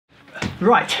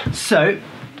Right, so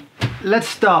let's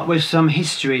start with some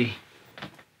history.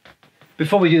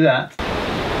 Before we do that,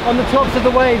 on the tops of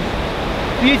the waves,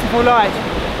 beautiful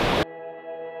light.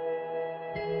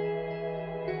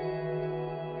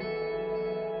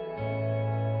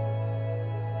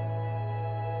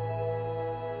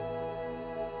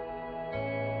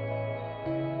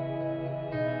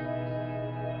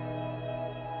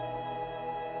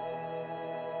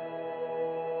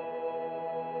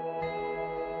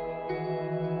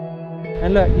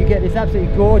 And look, you get this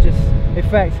absolutely gorgeous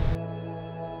effect.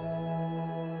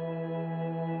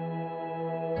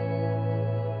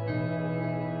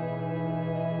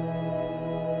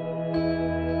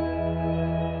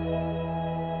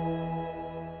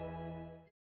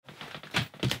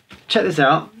 Check this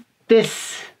out.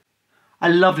 I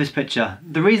love this picture.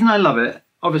 The reason I love it,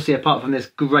 obviously apart from this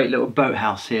great little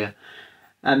boathouse here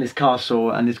and this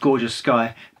castle and this gorgeous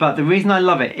sky, but the reason I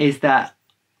love it is that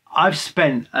I've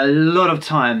spent a lot of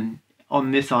time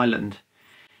on this island.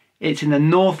 It's in the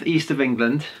northeast of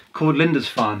England, called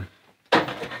Lindisfarne.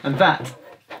 And that...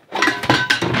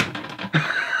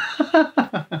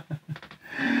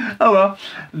 oh well,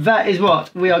 that is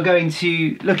what we are going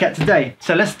to look at today.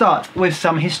 So let's start with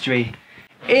some history.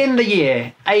 In the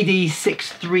year AD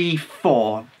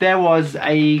 634, there was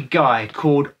a guy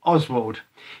called Oswald.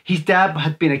 His dad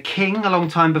had been a king a long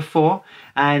time before,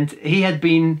 and he had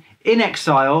been in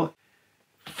exile.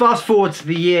 Fast forward to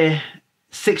the year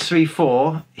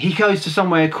 634, he goes to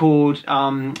somewhere called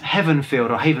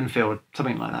Havenfield,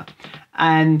 something like that.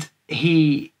 And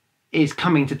he is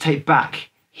coming to take back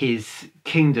his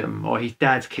kingdom, or his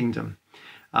dad's kingdom.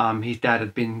 His dad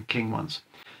had been king once.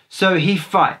 So he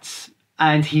fights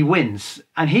and he wins,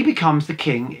 and he becomes the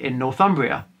king in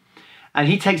Northumbria. And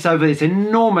he takes over this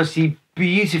enormously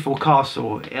beautiful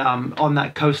castle on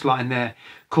that coastline there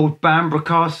called Bamborough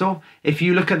Castle. If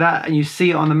you look at that and you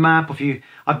see it on the map,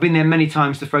 I've been there many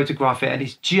times to photograph it, and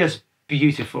it's just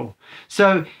beautiful.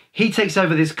 So he takes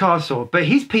over this castle, but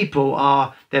his people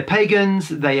they're pagans,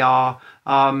 they are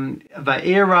the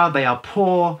era, they are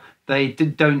poor, they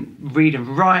don't read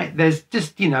and write. There's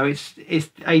just, you know, it's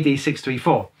AD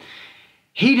 634.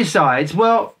 He decides,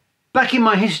 well, back in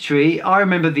my history, I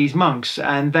remember these monks,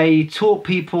 and they taught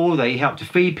people, they helped to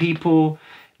feed people.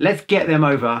 Let's get them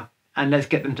over and let's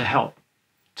get them to help,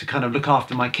 to kind of look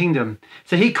after my kingdom.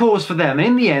 So he calls for them. And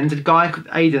in the end, a guy called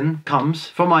Aidan comes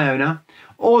from Iona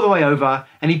all the way over,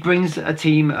 and he brings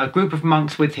a group of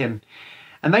monks with him.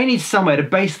 And they need somewhere to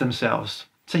base themselves.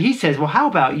 So he says, well, how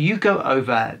about you go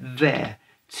over there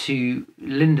to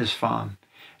Lindisfarne?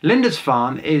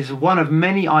 Lindisfarne is one of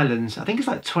many islands, I think it's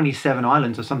like 27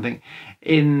 islands or something,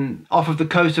 off of the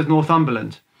coast of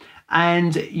Northumberland.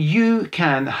 And you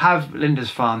can have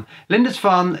Lindisfarne.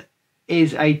 Lindisfarne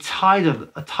is a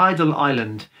tidal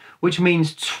island, which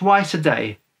means twice a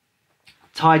day,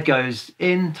 tide goes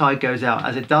in, tide goes out,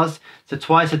 as it does. So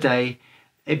twice a day,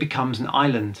 it becomes an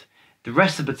island. The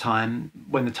rest of the time,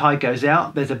 when the tide goes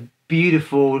out, there's a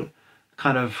beautiful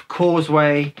kind of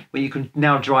causeway where you can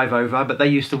now drive over, but they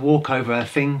used to walk over a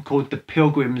thing called the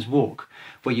Pilgrim's Walk,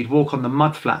 where you'd walk on the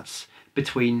mud flats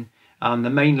between the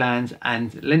mainland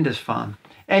and Lindisfarne.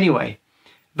 Anyway,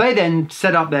 they then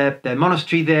set up their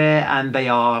monastery there, and they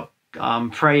are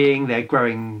praying, they're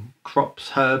growing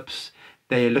crops, herbs,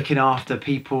 they're looking after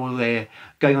people, they're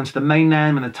going onto the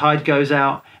mainland when the tide goes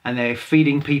out, and they're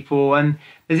feeding people. And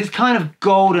there's this kind of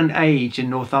golden age in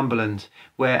Northumberland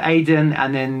where Aidan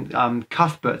and then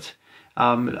Cuthbert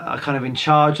are kind of in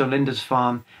charge of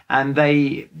Lindisfarne, and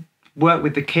they work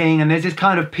with the king, and there's this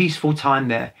kind of peaceful time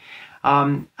there.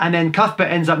 And then Cuthbert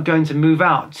ends up going to move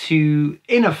out to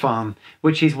Innerfarne,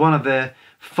 which is one of the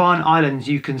fine islands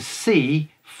you can see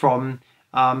from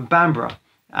Bamborough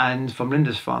and from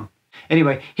Lindisfarne.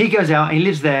 Anyway, he goes out, he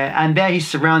lives there, and there he's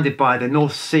surrounded by the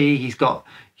North Sea. He's got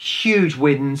huge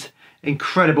winds,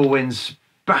 incredible winds,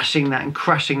 bashing that and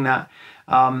crashing that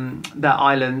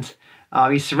island.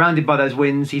 He's surrounded by those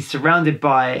winds. He's surrounded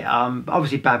by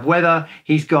obviously bad weather.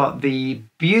 He's got the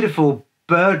beautiful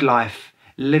bird life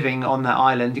living on that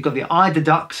island. You've got the eider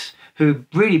ducks, who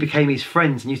really became his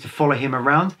friends and used to follow him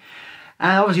around.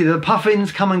 And obviously the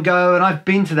puffins come and go, and I've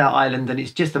been to that island and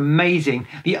it's just amazing.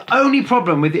 The only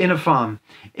problem with Innerfarne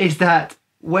is that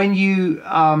when you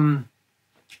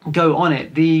go on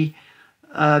it, the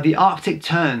Arctic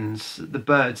terns, the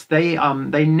birds, they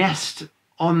nest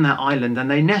on that island, and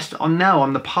they nest on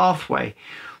the pathway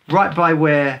right by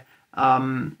where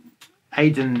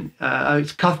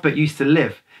Cuthbert used to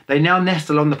live. They now nest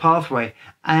along the pathway,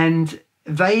 and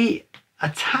they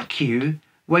attack you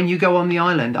when you go on the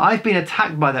island. I've been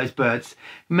attacked by those birds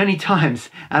many times,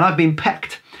 and I've been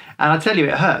pecked, and I tell you,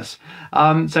 it hurts.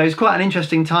 So it's quite an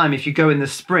interesting time if you go in the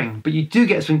spring, but you do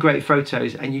get some great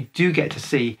photos and you do get to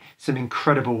see some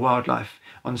incredible wildlife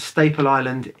on Staple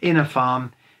Island in a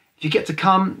farm. If you get to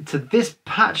come to this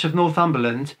patch of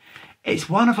Northumberland, it's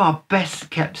one of our best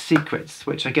kept secrets,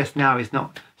 which I guess now is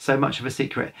not so much of a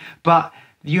secret, but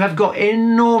you have got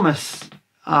enormous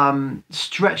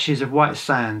stretches of white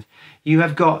sand. You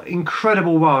have got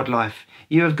incredible wildlife.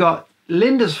 You have got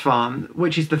Lindisfarne,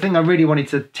 which is the thing I really wanted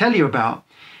to tell you about,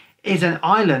 is an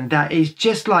island that is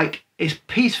just like, it's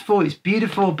peaceful, it's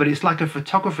beautiful, but it's like a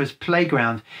photographer's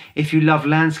playground if you love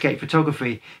landscape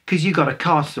photography, because you've got a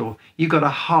castle, you've got a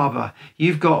harbour,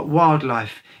 you've got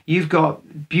wildlife, you've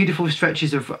got beautiful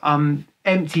stretches of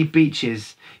empty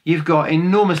beaches, you've got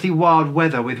enormously wild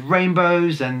weather with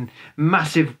rainbows and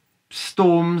massive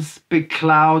storms, big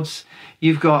clouds,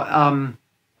 you've got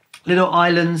little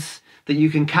islands that you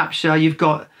can capture, you've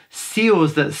got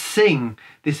seals that sing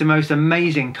this most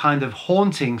amazing kind of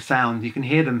haunting sound. You can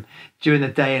hear them during the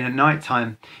day and at night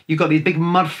time. You've got these big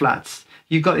mud flats.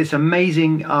 You've got this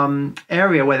amazing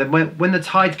area where when the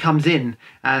tide comes in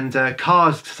and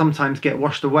cars sometimes get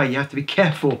washed away, you have to be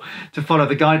careful to follow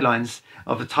the guidelines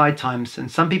of the tide times, and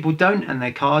some people don't and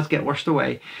their cars get washed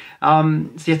away. So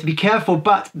you have to be careful,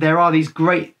 but there are these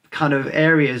great kind of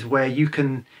areas where you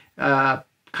can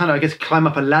kind of, I guess, climb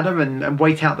up a ladder and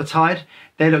wait out the tide.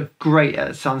 They look great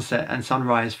at sunset and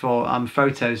sunrise for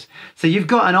photos. So you've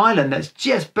got an island that's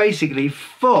just basically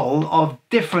full of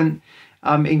different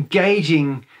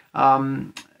engaging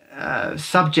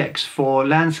subjects for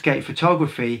landscape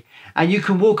photography, and you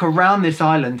can walk around this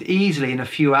island easily in a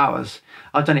few hours.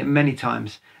 I've done it many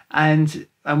times, and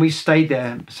we've stayed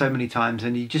there so many times,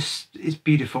 and it's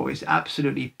beautiful. It's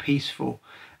absolutely peaceful,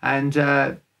 and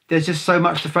there's just so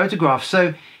much to photograph.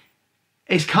 So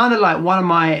it's kind of like one of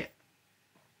my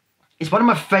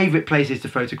favorite places to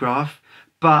photograph.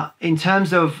 But in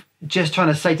terms of just trying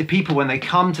to say to people when they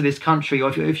come to this country, or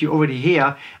if you're already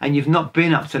here and you've not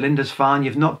been up to Lindisfarne,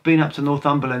 you've not been up to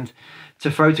Northumberland to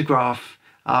photograph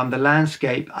the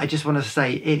landscape, I just want to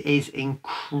say it is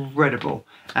incredible.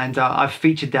 And I've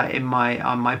featured that in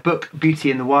my book,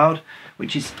 Beauty in the Wild,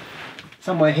 which is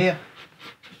somewhere here.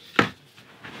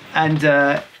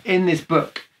 And in this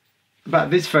book, about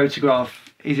this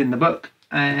photograph is in the book,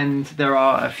 and there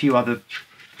are a few other,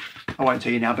 I won't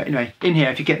tell you now, but anyway, in here,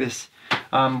 if you get this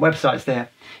website's there,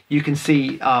 you can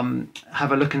see,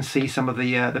 have a look and see some of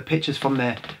the pictures from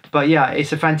there. But yeah,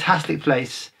 it's a fantastic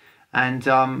place, and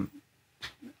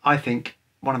I think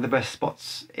one of the best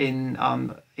spots in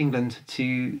England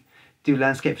to do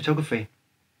landscape photography.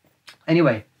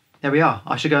 Anyway, there we are.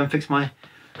 I should go and fix my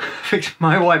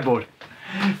whiteboard.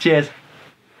 Cheers.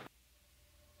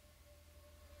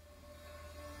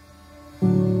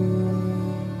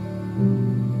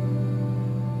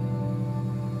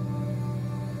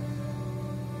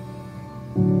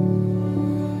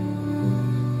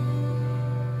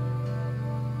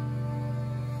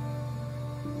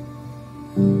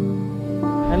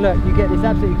 And look, you get this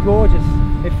absolutely gorgeous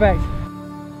effect.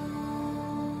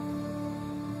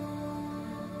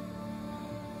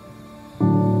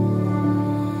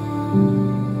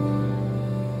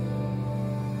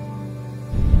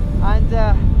 And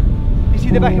you see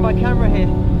the back of my camera here.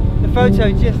 The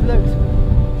photo just looks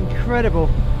incredible.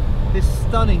 This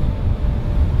stunning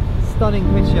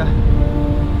picture.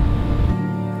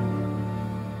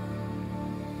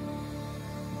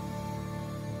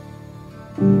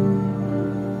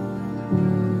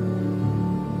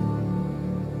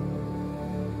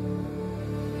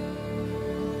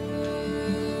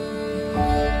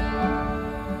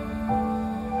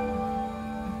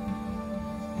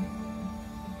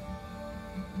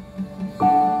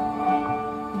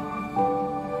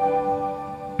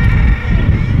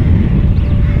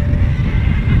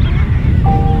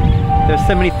 There's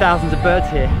so many thousands of birds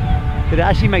here that it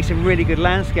actually makes a really good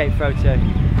landscape photo.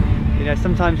 You know,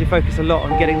 sometimes we focus a lot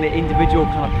on getting the individual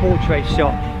kind of portrait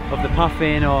shot of the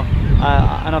puffin or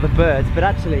another birds, but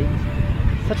actually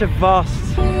such a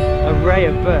vast array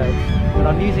of birds that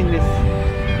I'm using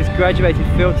this graduated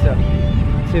filter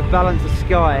to balance the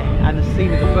sky and the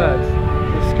scene of the birds.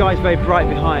 The sky is very bright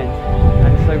behind,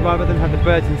 and so rather than have the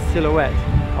birds in silhouette,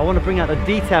 I want to bring out the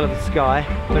detail of the sky,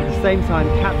 but at the same time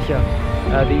capture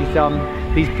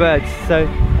these birds. So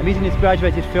I'm using this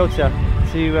graduated filter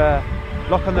to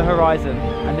lock on the horizon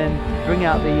and then bring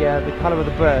out the colour of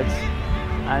the birds,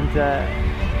 and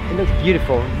it looks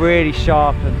beautiful, really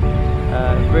sharp,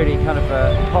 and really kind of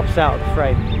pops out of the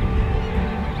frame.